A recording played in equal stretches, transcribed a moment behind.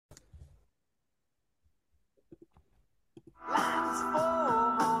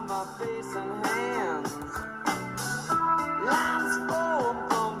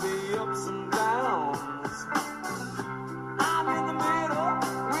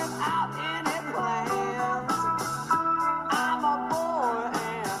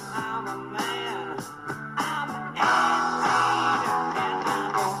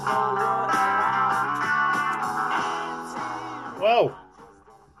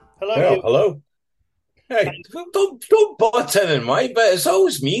Hello. Hey, don't butt in my bit. It's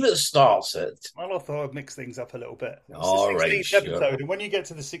always me that starts it. Well, I thought I'd mix things up a little bit. It's the All right, 16th sure. episode, and when you get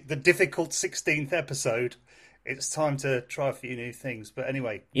to the difficult 16th episode, it's time to try a few new things. But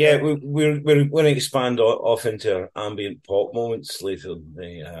anyway, Yeah, we're going to expand off into ambient pop moments later in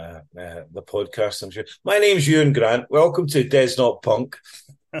the podcast, I'm sure. My name's Ewan Grant. Welcome to Des Not Punk,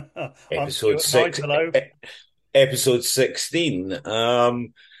 I'm episode Stuart Knight. 6, Hello. episode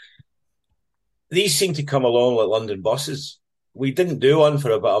 16. These seem to come along like London buses. We didn't do one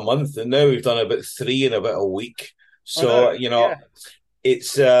for about a month, and now we've done about 3 in about a week. So, Yeah.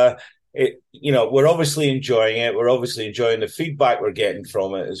 it's we're obviously enjoying it. We're obviously enjoying the feedback we're getting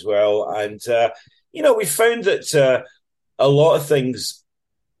from it as well. And we found that a lot of things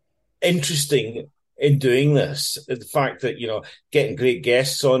interesting in doing this. The fact that getting great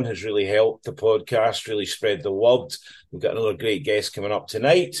guests on has really helped the podcast, really spread the word. We've got another great guest coming up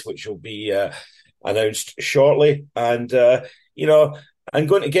tonight, which will be announced shortly. And and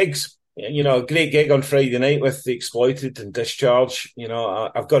going to gigs. A great gig on Friday night with The Exploited and Discharge.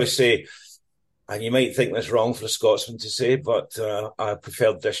 I've got to say, and you might think this wrong for a Scotsman to say, but I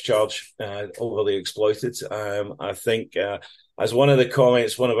preferred Discharge over The Exploited. I think, as one of the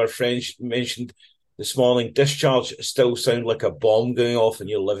comments, one of our friends mentioned this morning, Discharge still sound like a bomb going off in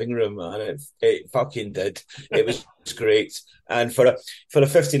your living room, and it fucking did. It was great. And for a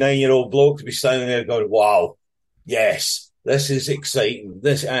 59-year-old bloke to be standing there going, wow, yes, this is exciting.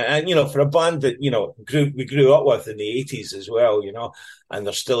 This and for a band that we grew up with in the 80s as well, and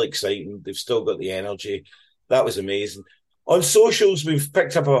they're still exciting. They've still got the energy. That was amazing. On socials, we've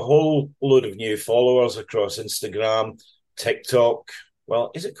picked up a whole load of new followers across Instagram, TikTok.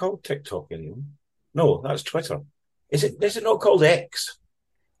 Well, is it called TikTok anymore? No, that's Twitter. Is it not called X?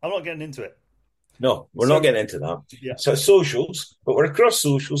 I'm not getting into it. No, we're not getting into that. Yeah. So socials, but we're across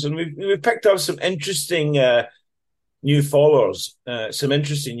socials, and we've picked up some interesting new followers, some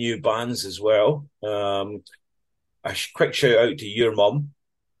interesting new bands as well. A quick shout out to Your Mum,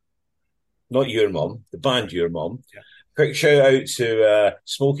 not Your Mum, the band Your Mum. Yeah. Quick shout out to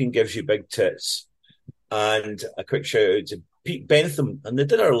Smoking Gives You Big Tits, and a quick shout out to Pete Bentham and the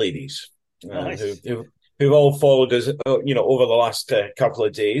Dinner Ladies, Nice. who've all followed us, over the last couple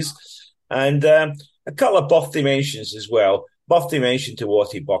of days, and a couple of birthday mentions as well. Birthday mention to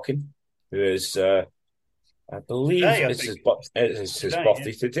Watty Buchan, who is. I believe it's his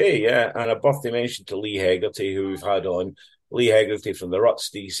birthday today, yeah. And a birthday mention to Lee Hegarty, who we've had on. Lee Hegarty from the Ruts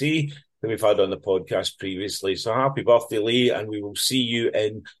DC, who we've had on the podcast previously. So happy birthday, Lee, and we will see you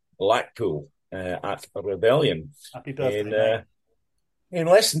in Blackpool at Rebellion. Happy birthday, in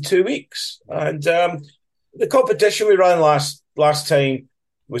less than 2 weeks. And the competition we ran last time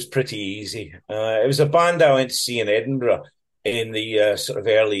was pretty easy. It was a band I went to see in Edinburgh in the sort of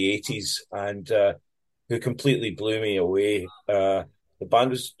early 80s, and who completely blew me away. The band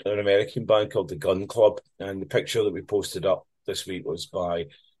was an American band called the Gun Club, and the picture that we posted up this week was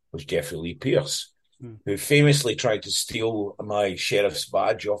Jeffrey Lee Pierce, who famously tried to steal my sheriff's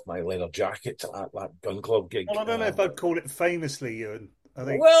badge off my leather jacket at that Gun Club gig. Well, I don't know if I'd call it famously, Ewan. I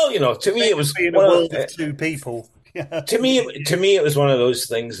think. Well, to me it was in a world of two people. To me, it was one of those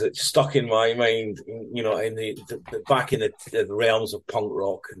things that stuck in my mind, in the back in the realms of punk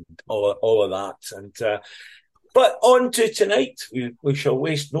rock and all of that. And but on to tonight, we shall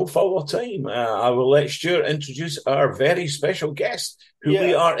waste no further time. I will let Stuart introduce our very special guest, who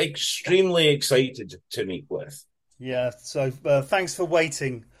we are extremely excited to meet with. Yeah, so thanks for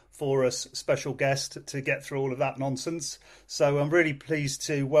waiting for us, special guest, to get through all of that nonsense. So I'm really pleased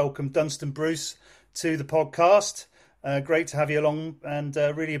to welcome Dunstan Bruce to the podcast. Great to have you along, and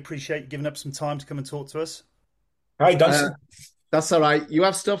really appreciate you giving up some time to come and talk to us. Hi, Dunstan. That's all right. You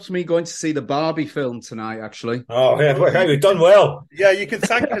have stopped me going to see the Barbie film tonight, actually. Oh, yeah, we've done well. Yeah, you can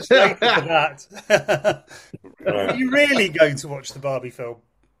thank us later for that. Are you really going to watch the Barbie film?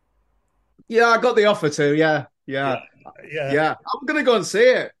 Yeah, I got the offer to, yeah. I'm going to go and see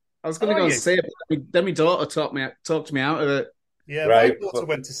it. I was going to go and see it, but then my daughter talked me out of it. Yeah, right. My daughter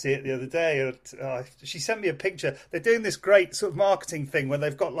went to see it the other day. She sent me a picture. They're doing this great sort of marketing thing where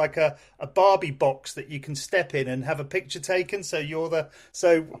they've got like a Barbie box that you can step in and have a picture taken. So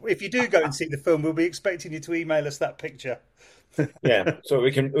if you do go and see the film, we'll be expecting you to email us that picture. Yeah, so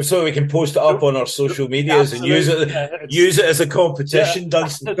we can post it up on our social medias and use it as a competition,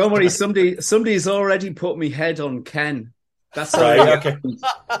 Dunstan. Don't worry, somebody's already put me head on Ken. That's right. Okay.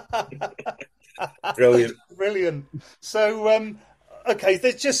 Brilliant. So, okay,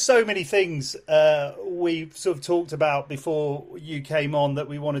 there's just so many things we've sort of talked about before you came on that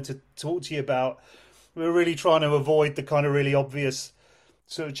we wanted to talk to you about. We're really trying to avoid the kind of really obvious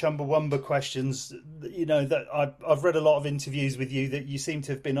sort of Chumbawamba questions. You know, that I've read a lot of interviews with you that you seem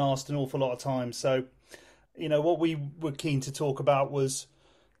to have been asked an awful lot of times. So, you know, what we were keen to talk about was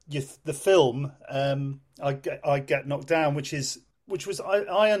the film I Get Knocked Down, which was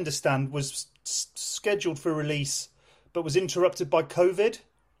I understand was scheduled for release but was interrupted by COVID.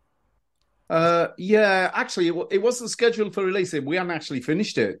 Yeah, actually, it wasn't scheduled for release. We hadn't actually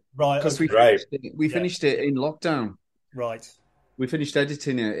finished it, right? Because we finished it in lockdown. Right. We finished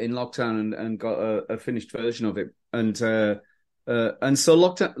editing it in lockdown and got a finished version of it, and so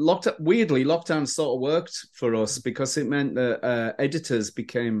lockdown. Weirdly, lockdown sort of worked for us because it meant that editors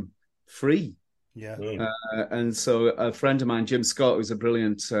became free. Yeah. And so a friend of mine, Jim Scott, who's a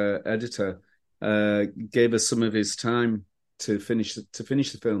brilliant editor, gave us some of his time to finish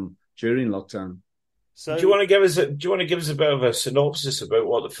the film during lockdown. So, do you want to give us a bit of a synopsis about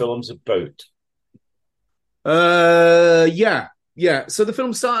what the film's about? Yeah. So the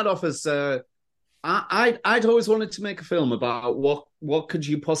film started off as I'd always wanted to make a film about what could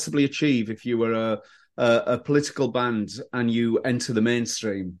you possibly achieve if you were a political band and you enter the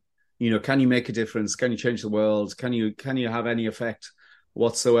mainstream. You know, can you make a difference? Can you change the world? Can you have any effect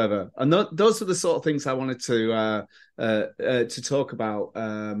whatsoever? And those are the sort of things I wanted to talk about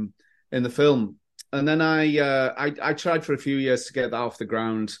in the film. And then I tried for a few years to get that off the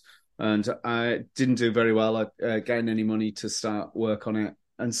ground, and I didn't do very well at getting any money to start work on it.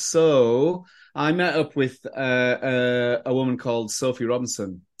 And so I met up with a woman called Sophie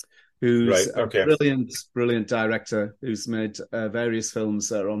Robinson, who's a brilliant director who's made various films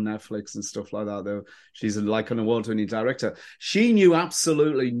that are on Netflix and stuff like that. Though she's like an award-winning director. She knew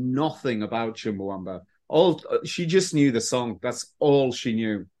absolutely nothing about Chumbawamba. She just knew the song. That's all she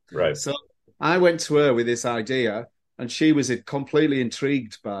knew. Right. So I went to her with this idea, and she was completely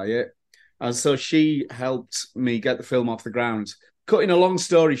intrigued by it. And so she helped me get the film off the ground. Cutting a long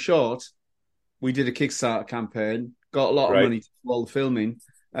story short, we did a Kickstarter campaign, got a lot of money for all the filming.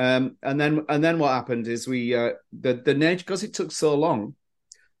 And then what happened is the nature, because it took so long,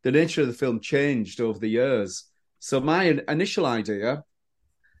 the nature of the film changed over the years. So my initial idea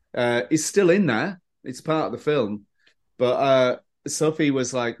is still in there. It's part of the film. But Sophie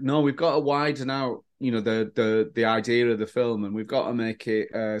was like, no, we've got to widen out, you know, the idea of the film, and we've got to make it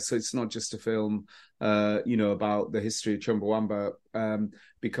so it's not just a film, you know, about the history of Chumbawamba,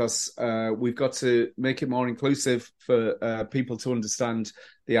 because we've got to make it more inclusive for people to understand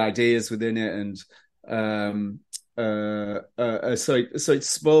the ideas within it, and so it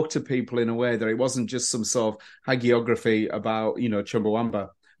spoke to people in a way that it wasn't just some sort of hagiography about, you know, Chumbawamba,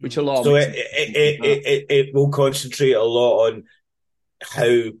 which a lot. So it will concentrate a lot on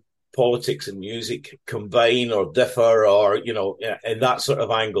how politics and music combine or differ, or, you know, in that sort of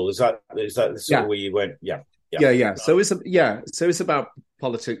angle. Is that the sort of way you went? Yeah. So it's about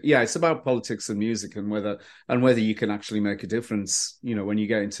politics. Yeah, it's about politics and music, and whether you can actually make a difference, you know, when you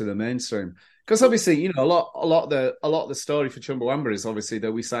get into the mainstream. Because obviously, you know, a lot of the story for Chumbawamba is obviously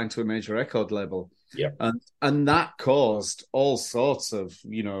that we signed to a major record label. Yeah. And that caused all sorts of,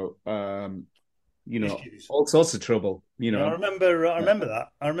 all sorts of trouble. You know, yeah, I remember that.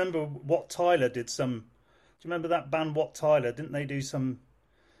 I remember Wat Tyler did some. Do you remember that band Wat Tyler? Didn't they do some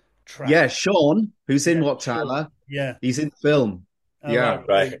track? Yeah, Sean, who's in Wat Tyler. Yeah, he's in film. Oh,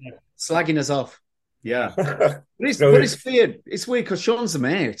 right. Slagging us off. Yeah, but it's weird. It's weird because Sean's a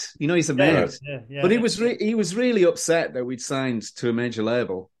mate. You know, he's a mate. Yeah. But he was really upset that we'd signed to a major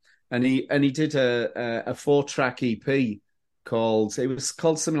label, and he did a 4-track EP called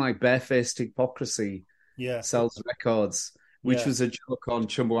something like Barefaced Hypocrisy. Yeah, Sells Records, which was a joke on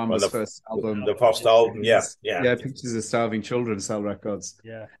Chumbawamba's first album. The first album, yeah. Pictures of starving children sell records.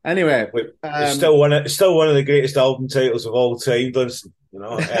 Yeah. Anyway, it's still one of the greatest album titles of all time. You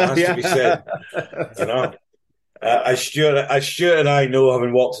know, it has to be said. You know, as Stuart and I know,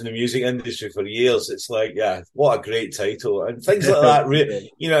 having worked in the music industry for years, it's like, yeah, what a great title, and things like that.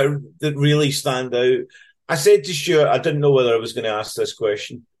 You know, that really stand out. I said to Stuart, I didn't know whether I was going to ask this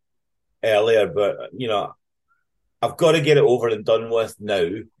question earlier, but, you know, I've got to get it over and done with now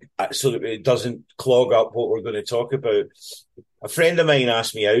so that it doesn't clog up what we're going to talk about. A friend of mine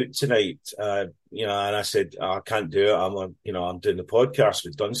asked me out tonight, you know, and I said, I can't do it. I'm doing the podcast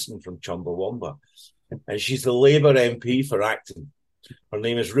with Dunstan from Chumbawamba. and she's the Labour MP for Acton. Her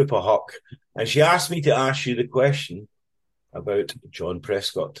name is Rupa Huck, and she asked me to ask you the question about John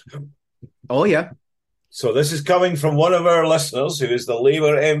Prescott. Oh, yeah. So this is coming from one of our listeners who is the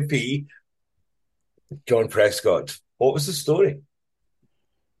Labour MP, John Prescott. What was the story?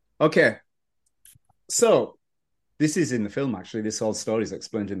 Okay. So this is in the film, actually. This whole story is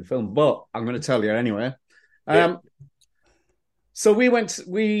explained in the film, but I'm going to tell you anyway. So we were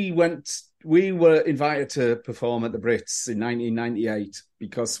invited to perform at the Brits in 1998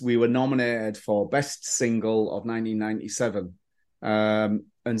 because we were nominated for Best Single of 1997. And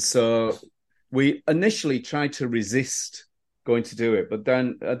so we initially tried to resist going to do it, but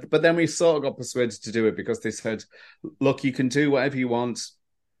then we sort of got persuaded to do it because they said, look, you can do whatever you want.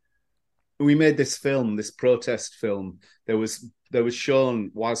 We made this film, this protest film that was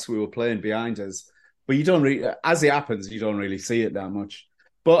shown whilst we were playing behind us, but you don't really, as it happens, you don't really see it that much.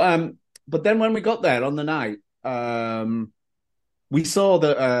 But then when we got there on the night, we saw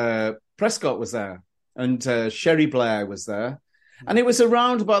that Prescott was there and Sherry Blair was there, and it was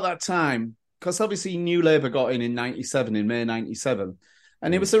around about that time because obviously New Labour got in '97, in May '97.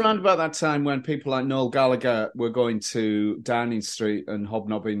 And it was around about that time when people like Noel Gallagher were going to Downing Street and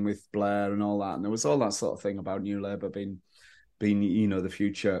hobnobbing with Blair and all that. And there was all that sort of thing about New Labour being the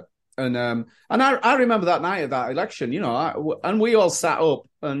future. And I remember that night of that election, and we all sat up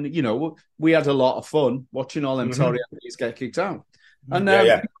and, we had a lot of fun watching all them Tory MPs get kicked out. And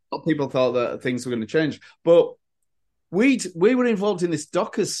people thought that things were going to change. But we were involved in this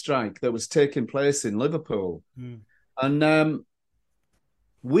dockers strike that was taking place in Liverpool. And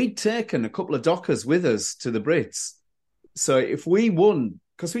we'd taken a couple of dockers with us to the Brits. So if we won,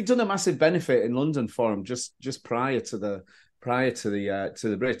 because we'd done a massive benefit in London for them just prior to the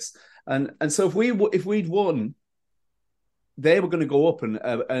Brits, and so if we'd won, they were going to go up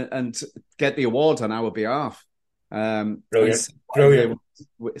and get the award on our behalf. Brilliant.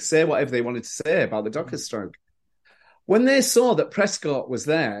 Say whatever they wanted to say about the dockers strike. When they saw that Prescott was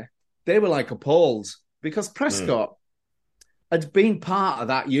there, they were like appalled because Prescott had been part of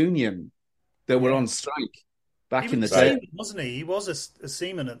that union that were on strike back in the day. Wasn't he? He was a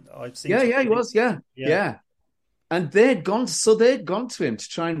seaman. I've seen. Yeah, he was. Yeah. And they'd gone to him to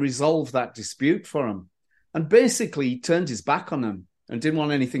try and resolve that dispute for him. And basically, he turned his back on them and didn't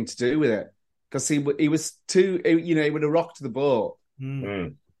want anything to do with it because he was too, he would have rocked the boat.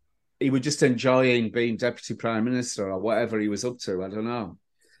 He was just enjoying being deputy prime minister or whatever he was up to. I don't know.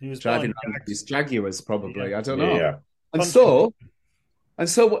 He was driving around with his Jaguars, probably. I don't know. Yeah. And so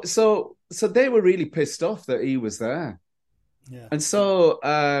they were really pissed off that he was there. Yeah. And so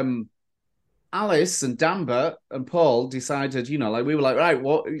Alice and Dambert and Paul decided, we were like, right,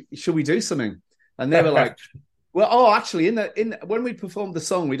 what should we do something? And they were like, well, actually, when we performed the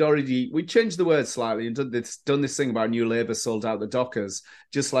song, we changed the words slightly and done this thing about New Labour sold out the dockers,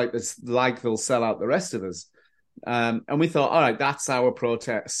 just like they'll sell out the rest of us. And we thought, all right, that's our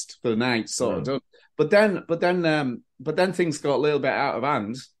protest for the night, sort of done. But then things got a little bit out of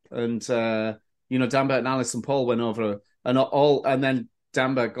hand, and Dambert and Alice and Paul went over, and then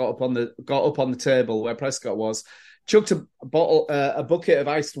Dambert got up on the table where Prescott was, chucked a bucket of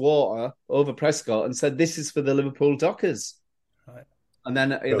iced water over Prescott, and said, "This is for the Liverpool Dockers." Right. And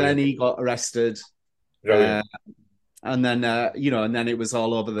then he got arrested. And then and then it was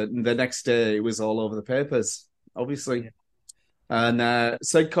all over the next day. It was all over the papers, obviously. And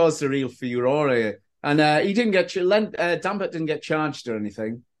so it caused a real furore. And he didn't get Dambert didn't get charged or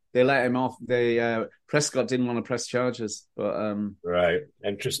anything. They let him off. Prescott didn't want to press charges. But right,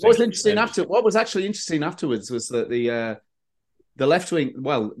 interesting. What was actually interesting afterwards was that the left wing.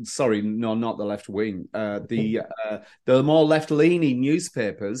 Well, sorry, no, not the left wing. The more left leaning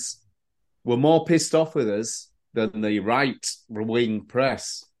newspapers were more pissed off with us than the right wing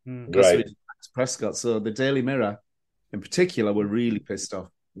press. Right, Prescott. So the Daily Mirror, in particular, were really pissed off.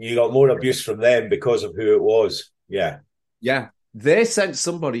 You got more abuse from them because of who it was. Yeah. They sent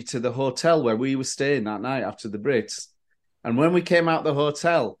somebody to the hotel where we were staying that night after the Brits. And when we came out the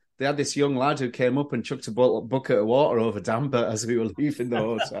hotel, they had this young lad who came up and chucked a bucket of water over Dambert as we were leaving the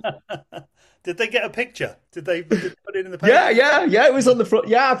hotel. Did they get a picture? Did they put it in the paper? Yeah. It was on the front.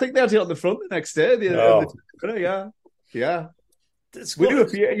 Yeah, I think they had it on the front the next day. Yeah.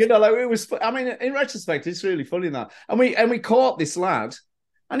 It was. I mean, in retrospect, it's really funny that, and we caught this lad,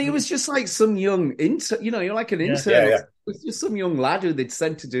 and he was just like some young intern. You're like an intern. Yeah. It was just some young lad who they'd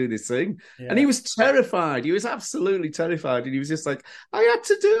sent to do this thing, and he was terrified. He was absolutely terrified, and he was just like, "I had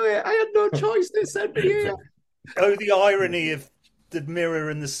to do it. I had no choice. They sent me here." Oh, the irony of the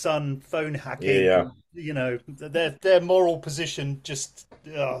Mirror and the Sun phone hacking. Yeah. Their moral position just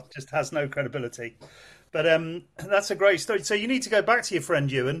has no credibility. But that's a great story. So you need to go back to your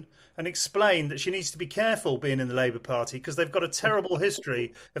friend Ewan and explain that she needs to be careful being in the Labour Party because they've got a terrible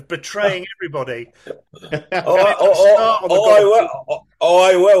history of betraying everybody.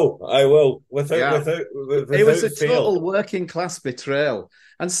 I will. Without It was a fail. total working class betrayal.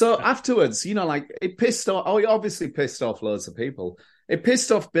 And so afterwards, like it pissed off. Oh, it obviously pissed off loads of people. It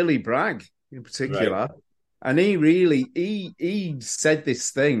pissed off Billy Bragg in particular, Right. and he said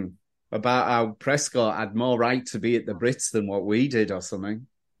this thing about how Prescott had more right to be at the Brits than what we did, or something.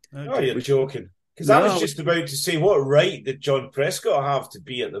 Oh, you're joking. Because I was just about to say, what right did John Prescott have to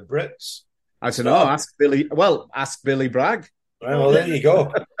be at the Brits? I don't know. Ask Billy. Well, ask Billy Bragg. Well, there you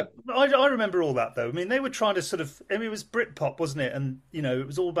go. I remember all that though. I mean, they were trying to sort of. I mean, it was Britpop, wasn't it? And it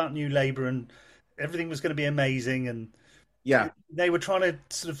was all about New Labour and everything was going to be amazing. And yeah, they were trying to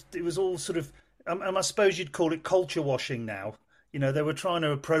sort of. It was all sort of. I suppose you'd call it culture washing now. They were trying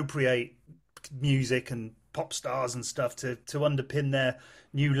to appropriate music and pop stars and stuff to underpin their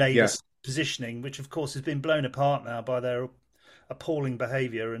New Labour positioning, which of course has been blown apart now by their appalling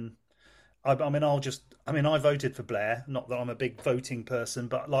behaviour. And I voted for Blair. Not that I'm a big voting person,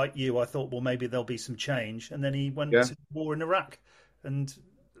 but like you, I thought, well, maybe there'll be some change. And then he went to war in Iraq. And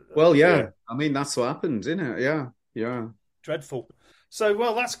I mean, that's what happened, isn't it? Yeah. Dreadful. So,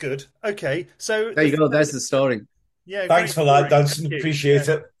 well, that's good. Okay, so there you go. There's the story. Yeah, thanks for that, Dunstan. Appreciate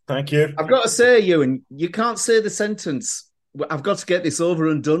it. Thank you. I've got to say, Ewan, you can't say the sentence. I've got to get this over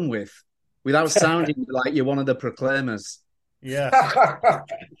and done with without sounding like you're one of the proclaimers. Yeah.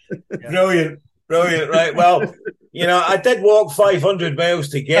 Brilliant. Right. Well, I did walk 500 miles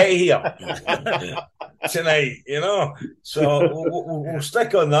to get here tonight, so we'll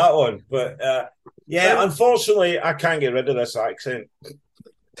stick on that one. But unfortunately, I can't get rid of this accent.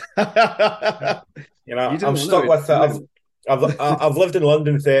 I'm stuck with it. I've lived in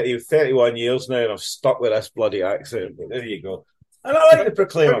London 31 years now, and I've stuck with this bloody accent. But there you go. And I like the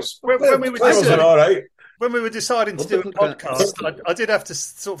Proclaimers. Proclaimers are all right. When we were deciding to do a podcast, I did have to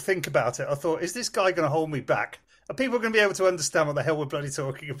sort of think about it. I thought, is this guy going to hold me back? Are people going to be able to understand what the hell we're bloody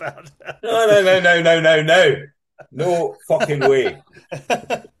talking about? No. No fucking way.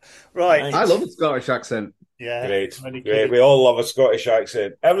 Right. I love a Scottish accent. Yeah. Great. We all love a Scottish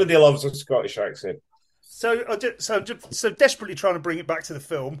accent. Everybody loves a Scottish accent. So desperately trying to bring it back to the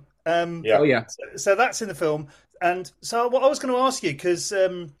film. So that's in the film. And so what I was going to ask you, because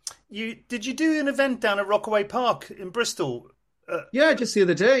you do an event down at Rockaway Park in Bristol? Just the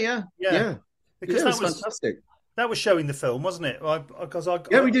other day. Yeah. Because that was fantastic. That was showing the film, wasn't it?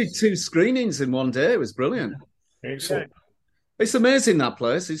 We did 2 screenings in one day. It was brilliant. Excellent. It's amazing, that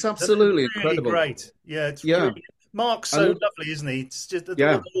place. It's absolutely really incredible. Great. Yeah, it's really, Mark's so lovely, isn't he? It's just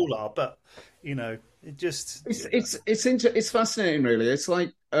all are, but it just it's fascinating, really. It's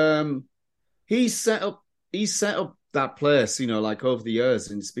like he set up that place, like over the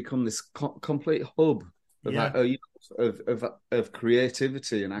years, and it's become this complete hub of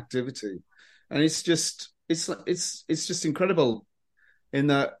creativity and activity, and it's just incredible in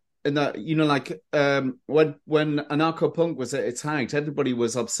that when anarcho-punk was at its height, everybody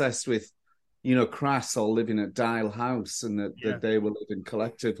was obsessed with Crass all living at Dial House, and that they were living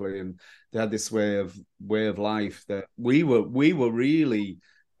collectively, and they had this way of life that we were really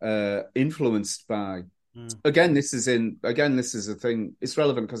influenced by. Again, this is a thing. It's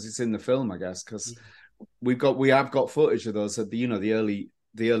relevant because it's in the film, I guess, because we have got footage of those at the early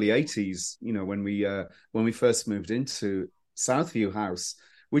 80s. When we first moved into Southview House,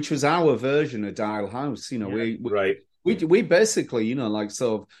 which was our version of Dial House. We basically,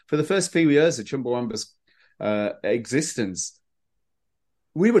 so for the first few years of Chumbawamba's existence,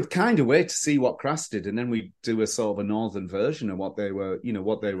 we would kind of wait to see what Crass did, and then we'd do a sort of a northern version of what they were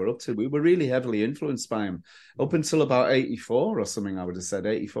up to. We were really heavily influenced by him up until about 84 or something, I would have said,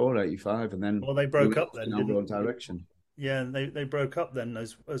 84, 85, and then they broke up then, in our own direction. Yeah, they broke up then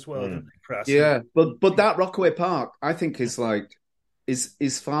as well, didn't they, Crass? Yeah, but that Rockaway Park, I think, is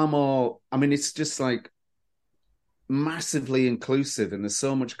far more. I mean, it's just like massively inclusive, and there's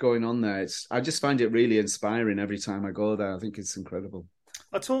so much going on there. I just find it really inspiring every time I go there. I think it's incredible.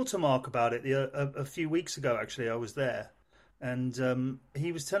 I talked to Mark about it a few weeks ago. Actually, I was there, and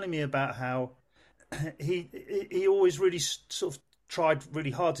he was telling me about how he always really sort of tried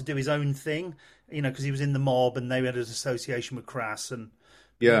really hard to do his own thing, because he was in the mob and they had an association with Crass, and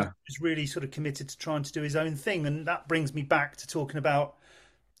he was really sort of committed to trying to do his own thing. And that brings me back to talking about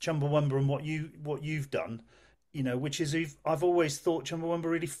Chumbawamba and what you've done, which is I've always thought Chumbawamba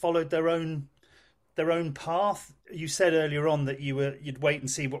really followed their own their own path. You said earlier on that you'd wait and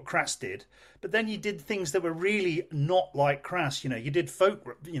see what Crass did, but then you did things that were really not like Crass. You did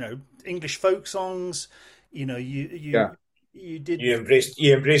folk, English folk songs. You did. You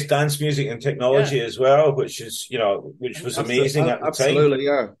embraced dance music and technology as well, which was amazing at the time. Absolutely,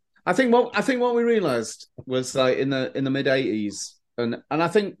 yeah. I think what we realised was like in the mid-80s, and I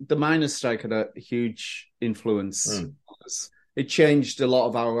think the miners' strike had a huge influence. It changed a lot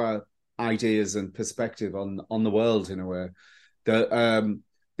of our ideas and perspective on the world in a way. That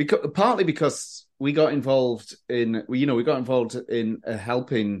partly because we got involved in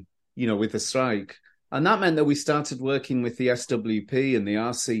helping with the strike. And that meant that we started working with the SWP and the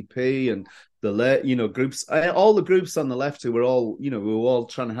RCP and the groups, all the groups on the left who were all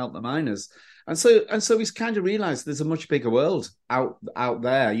trying to help the miners. And so we kind of realized there's a much bigger world out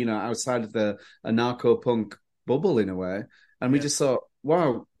there, outside of the anarcho-punk bubble in a way. And we just thought,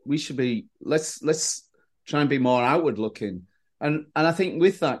 wow, let's try and be more outward looking. And I think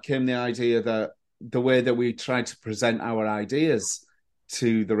with that came the idea that the way that we tried to present our ideas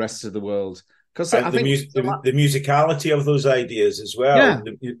to the rest of the world. Because the musicality of those ideas as well.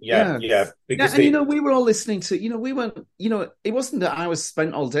 Because we were all listening to, we weren't, it wasn't that I was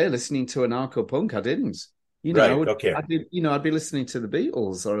spent all day listening to anarcho punk. I didn't, I'd be listening to the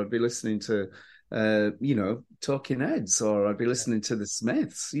Beatles, or I'd be listening to, Talking Heads, or I'd be listening to the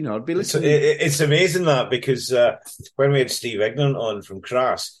Smiths. I'd be listening. It's amazing that, because when we had Steve Ignorant on from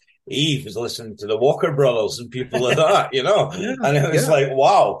Crass, Eve was listening to the Walker Brothers and people like that, and it was like,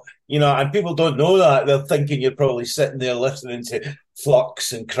 wow, and people don't know that. They're thinking you're probably sitting there listening to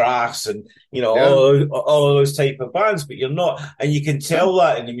Flux and Crass and, all of those type of bands, but you're not. And you can tell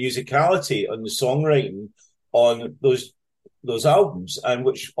that in the musicality and the songwriting on those albums, and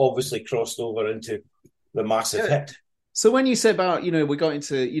which obviously crossed over into the massive hit. So when you say about, we got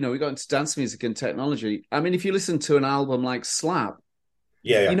into dance music and technology, I mean, if you listen to an album like Slap,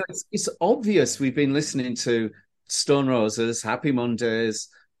 it's obvious we've been listening to Stone Roses, Happy Mondays,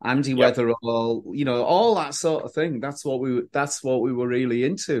 Andy Weatherall, all that sort of thing. That's what we were really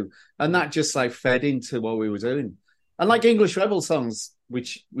into, and that just like fed into what we were doing. And like English Rebel songs,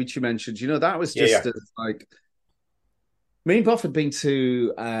 which you mentioned, that was just like me and Boff had been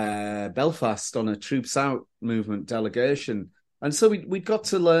to Belfast on a Troops Out movement delegation, and so we got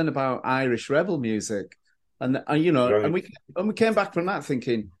to learn about Irish rebel music. And we came back from that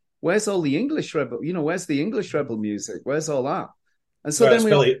thinking, where's all the English rebel? Where's the English rebel music? Where's all that? And so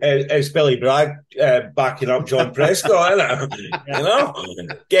it's Billy Bragg backing up John Prescott, isn't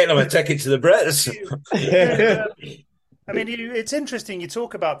it? Getting him a ticket to the Brits. I mean, it's interesting. You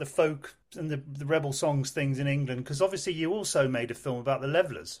talk about the folk and the rebel songs things in England, because obviously you also made a film about the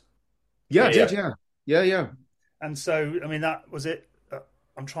Levellers. Yeah, I did. Yeah. And so, I mean, that was it.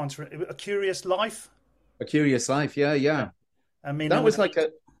 I'm trying to A Curious Life. A Curious Life, yeah. I mean, that was like a...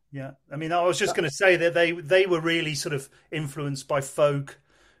 Yeah, I mean, I was just going to say that they were really sort of influenced by folk,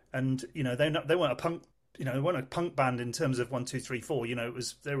 and they weren't a punk, they weren't a punk band in terms of 1, 2, 3, 4.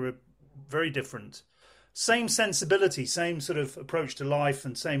 They were very different, same sensibility, same sort of approach to life,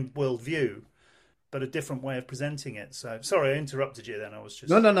 and same worldview, but a different way of presenting it. So sorry, I interrupted you. Then I was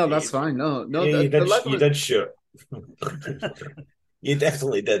just no, that's fine. No, you did sure. You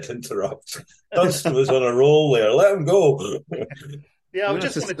definitely did interrupt. Dunstan was on a roll there. Let him go. Yeah, I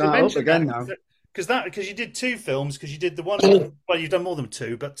just wanted to mention again now, because you did 2 films. Because you did the one. Well, you've done more than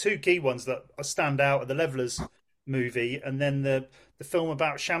 2, but 2 key ones that stand out are the Levellers movie, and then the film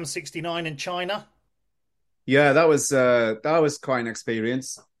about Sham 69 in China. Yeah, that was quite an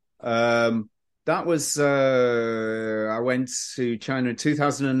experience. I went to China in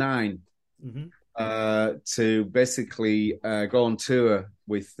 2009. Mm-hmm. To basically go on tour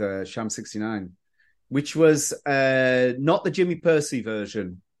with Sham 69, which was not the Jimmy Percy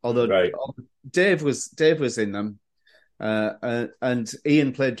version, although Dave was in them, and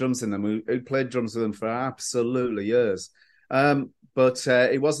Ian played drums in them. Who played drums with them for absolutely years. But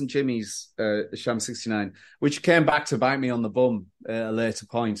it wasn't Jimmy's Sham 69, which came back to bite me on the bum at a later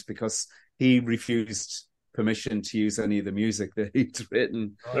point, because he refused permission to use any of the music that he'd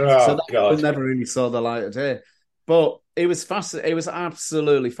written. So that never really saw the light of day. But it was fascinating. It was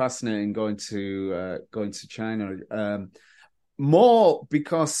absolutely fascinating going to China. More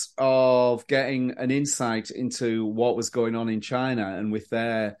because of getting an insight into what was going on in China, and with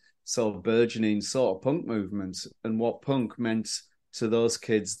their sort of burgeoning sort of punk movement, and what punk meant to those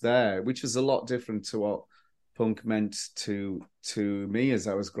kids there, which is a lot different to what punk meant to me as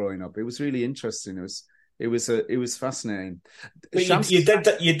I was growing up. It was really interesting. It was fascinating. You did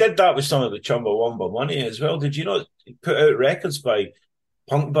that with some of the Chumbawamba money as well. Did you not put out records by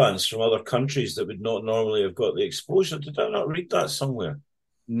punk bands from other countries that would not normally have got the exposure. Did I not read that somewhere?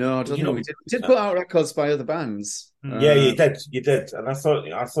 No, I don't think we did. We did put out records by other bands. Yeah, you did, and I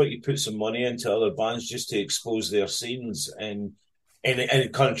thought you put some money into other bands just to expose their scenes in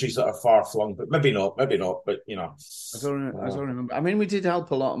countries that are far flung, but maybe not. But I don't remember. I mean, we did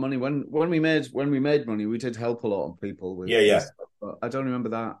help a lot of money when we made money. We did help a lot of people with stuff, but I don't remember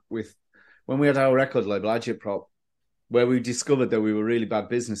that with when we had our record label Agitprop, where we discovered that we were really bad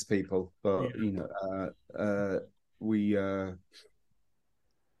business people. But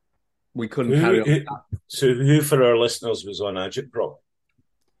we couldn't carry on. So who for our listeners was on Agitprop?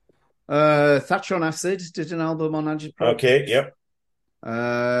 Thatcher on Acid did an album on Agitprop. Okay, yep.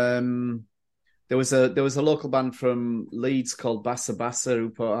 There was a local band from Leeds called Bassa Bassa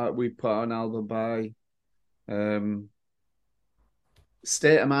who we put out an album by.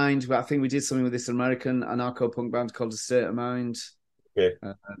 State of Mind. I think we did something with this American anarcho punk band called State of Mind. Okay,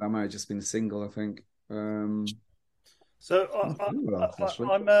 that might have just been a single, I think. So I'm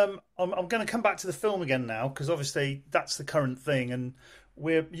going to come back to the film again now because obviously that's the current thing, and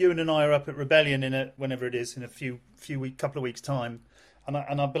Ewan and I are up at Rebellion in whenever it is in a couple of weeks' time, and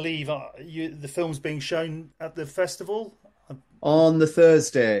I believe the film's being shown at the festival on the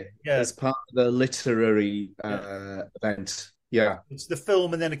Thursday as part of the literary event. Yeah, it's the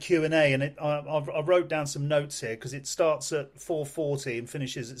film and then a Q&A, and I wrote down some notes here because it starts at 4:40 and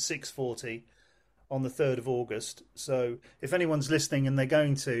finishes at 6:40. On the 3rd of August. So if anyone's listening and they're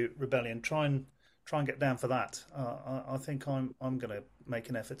going to Rebellion, try and get down for that. I think I'm going to make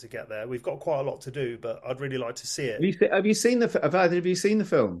an effort to get there. We've got quite a lot to do, but I'd really like to see it. Have you seen have either of you seen the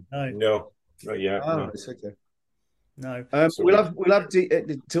film? No, not yet. Oh, it's okay. No. We'll have. Do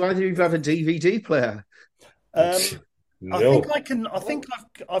either of you have a DVD player? No. I think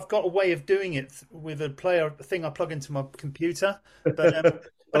I've got a way of doing it with a thing I plug into my computer, but.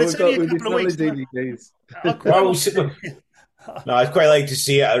 But it's only a couple of weeks. DVDs. No, I'd quite like to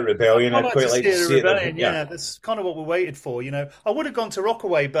see it at Rebellion. I'd quite like to see it. Yeah, that's kind of what we waited for. I would have gone to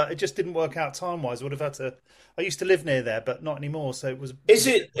Rockaway, but it just didn't work out time-wise. I would have had to. I used to live near there, but not anymore. So it was. Is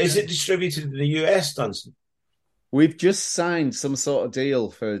it distributed in the US, Dunstan? We've just signed some sort of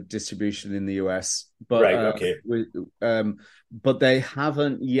deal for distribution in the US, but right, okay. But they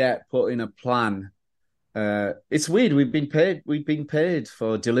haven't yet put in a plan. It's weird. We've been paid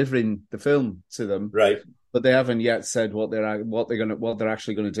for delivering the film to them, right? But they haven't yet said what they're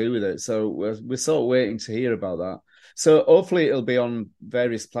actually going to do with it. So we're sort of waiting to hear about that. So hopefully it'll be on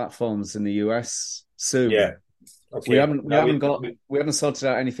various platforms in the US soon. Yeah. Okay. We haven't sorted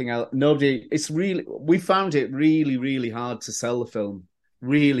out anything else. We found it really, really hard to sell the film.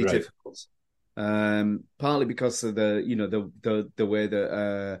 Really difficult. Partly because of the way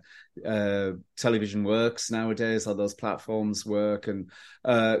that television works nowadays, how those platforms work, and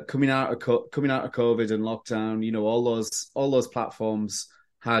coming out of COVID and lockdown, all those platforms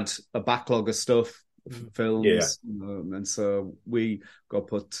had a backlog of stuff, films, and so we got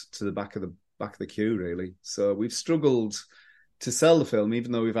put to the back of the queue, really. So we've struggled to sell the film,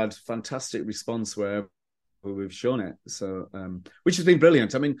 even though we've had fantastic response where we've shown it, so which has been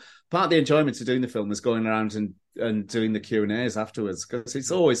brilliant. I mean, part of the enjoyment of doing the film is going around and doing the Q&As afterwards, because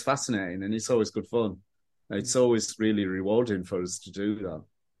it's always fascinating and it's always good fun. It's always really rewarding for us to do that.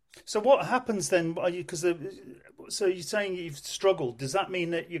 So what happens then? So you're saying you've struggled. Does that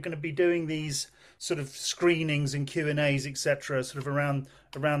mean that you're going to be doing these sort of screenings and Q&As, etc., sort of around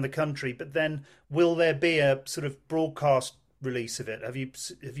the country? But then will there be a sort of broadcast release of it? Have you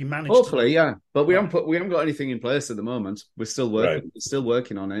managed? Hopefully, yeah. But we haven't got anything in place at the moment. We're still working. Right. We're still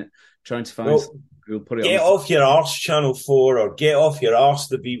working on it, trying to find. We'll put it. Get off your arse, Channel 4, or get off your arse,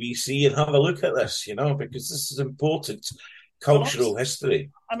 the BBC, and have a look at this. Because this is important cultural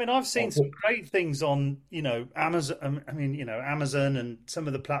history. I mean, I've seen some great things on Amazon. Amazon and some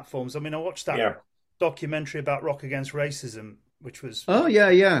of the platforms. I mean, I watched that documentary about Rock Against Racism, which was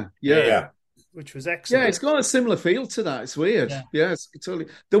which was excellent. Yeah, it's got a similar feel to that. It's weird. Yeah, it's totally.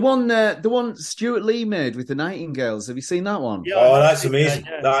 The one Stuart Lee made with the Nightingales. Have you seen that one? Yeah, that's amazing.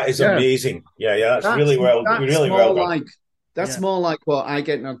 Yeah. That is amazing. Yeah, that's really well done. That's more like what I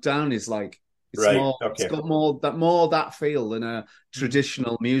Get Knocked Down is like. It's It's got more that feel than a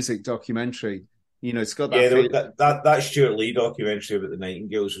traditional music documentary. It's got that. That Stuart Lee documentary about the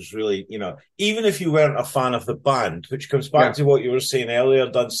Nightingales was really, even if you weren't a fan of the band, which comes back to what you were saying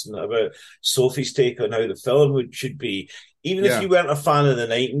earlier, Dunstan, about Sophie's take on how the film should be. Even if you weren't a fan of the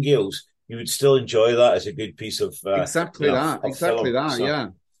Nightingales, you would still enjoy that as a good piece of exactly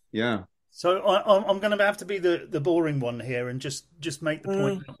that. Yeah. So I'm going to have to be the boring one here and just make the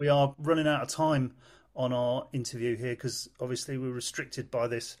point that we are running out of time on our interview here, because obviously we're restricted by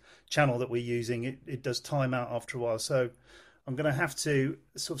this channel that we're using. It does time out after a while, so I'm going to have to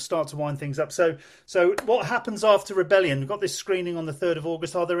sort of start to wind things up. So what happens after Rebellion? We've got this screening on the 3rd of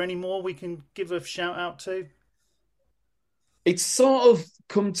August. Are there any more we can give a shout out to? It's sort of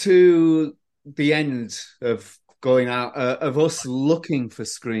come to the end of going out, of us looking for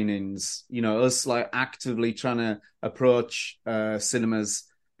screenings, us like actively trying to approach cinemas,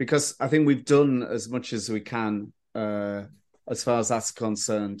 because I think we've done as much as we can as far as that's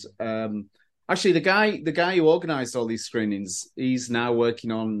concerned. Actually, the guy who organised all these screenings, he's now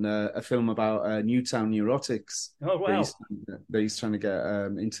working on a film about Newtown Neurotics. Oh, wow. That he's trying to get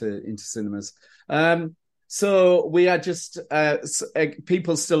into cinemas. So we are just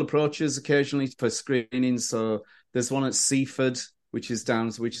people still approach us occasionally for screenings. So there's one at Seaford, which is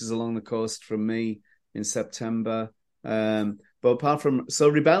along the coast from me in September. But apart from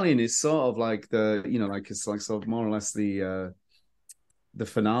Rebellion is sort of like it's like sort of more or less the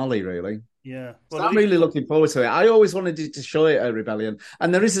finale, really. Yeah, well, so I'm really looking forward to it. I always wanted to show it at Rebellion,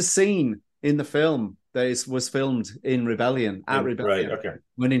 and there is a scene in the film that was filmed in Rebellion Rebellion, right? Okay,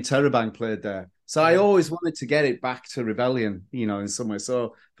 when Interrobang played there. So I always wanted to get it back to Rebellion, in some way.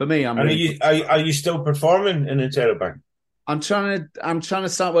 So for me, are you still performing in Interrobang? I'm trying to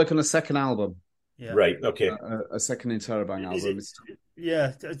start working on a second album. Yeah. Right. Okay. A second Interrobang album.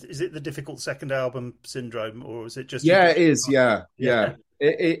 Is it the difficult second album syndrome, or is it just? Yeah, it is. Yeah.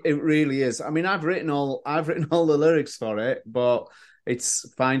 It really is. I mean, I've written all the lyrics for it, but it's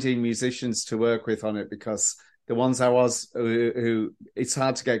finding musicians to work with on it, because the ones who it's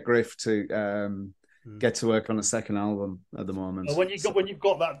hard to get Griff to get to work on a second album at the moment. Well, when you've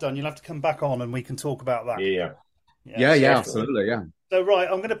got that done, you'll have to come back on and we can talk about that. Yeah, absolutely, yeah. So right,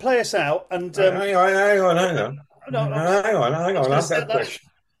 I'm going to play us out and hang on. I've got a question.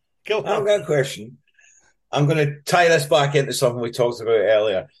 Go on. I've got a question. I'm going to tie this back into something we talked about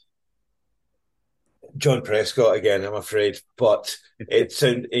earlier. John Prescott again, I'm afraid, but it's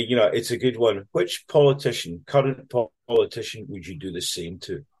a good one. Which current politician, would you do the same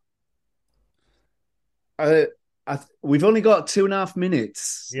to? We've only got 2.5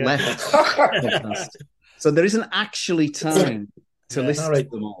 minutes left, so there isn't actually time to list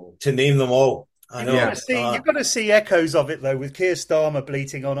them all, to name them all. I know. You've got to see echoes of it though, with Keir Starmer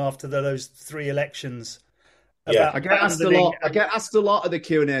bleating on after those 3 elections. I get asked a lot of the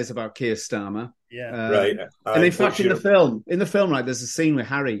Q&As about Keir Starmer. Yeah, right. And in fact, in the film, like, there's a scene with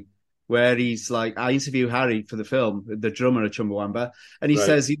Harry where he's like, I interview Harry for the film, the drummer of Chumbawamba, and he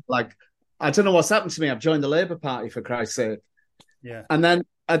says, like, I don't know what's happened to me. I've joined the Labour Party, for Christ's sake. Yeah. And then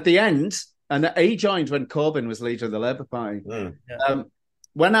at the end, and he joined when Corbyn was leader of the Labour Party. Mm. Yeah.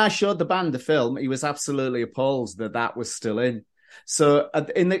 When I showed the band the film, he was absolutely appalled that was still in. So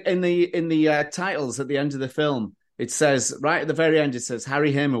in the titles at the end of the film, it says, right at the very end, it says,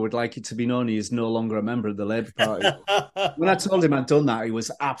 Harry Hamer would like it to be known he is no longer a member of the Labour Party. When I told him I'd done that, he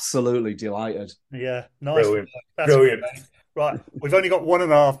was absolutely delighted. Yeah, nice. Brilliant. Right, we've only got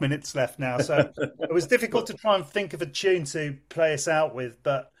 1.5 minutes left now, so it was difficult to try and think of a tune to play us out with,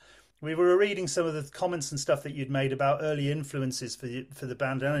 but we were reading some of the comments and stuff that you'd made about early influences for the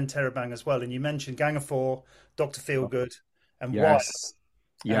band and Interrobang as well, and you mentioned Gang of Four, Dr. Feelgood, and Wire.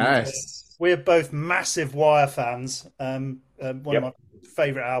 Yes. We're both massive Wire fans. One of my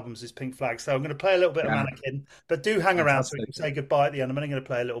favourite albums is Pink Flag, so I'm going to play a little bit of Mannequin, but do hang around so we can say goodbye at the end. I'm only going to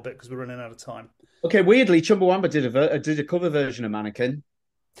play a little bit because we're running out of time. Okay, weirdly, Chumbawamba did a cover version of Mannequin.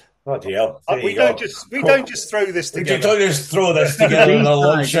 Bloody hell! We don't just throw this together. We don't just throw this together in a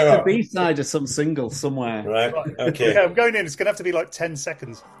long show. The B-side of some single somewhere. Right. Okay. Yeah, I'm going in. It's going to have to be like 10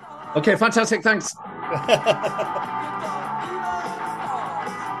 seconds. Okay, fantastic. Thanks.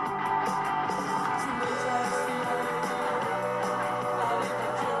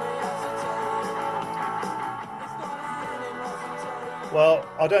 Well,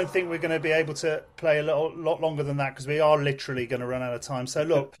 I don't think we're going to be able to play a lot longer than that because we are literally going to run out of time. So,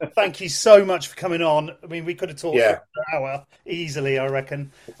 look, thank you so much for coming on. I mean, we could have talked for an hour easily, I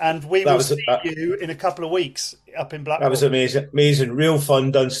reckon. And we will see you in a couple of weeks up in Blackpool. That was amazing. Real fun,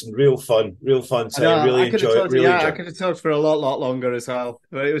 Dunstan. Real fun. So I really enjoyed it. I could have talked for a lot longer as well.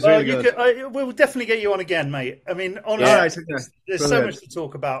 But it was really good. We'll definitely get you on again, mate. I mean, honestly, there's so much to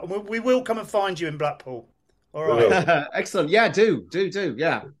talk about. And we will come and find you in Blackpool. All right. Excellent. Yeah, do.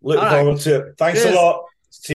 Yeah. Look forward to it. Thanks a lot.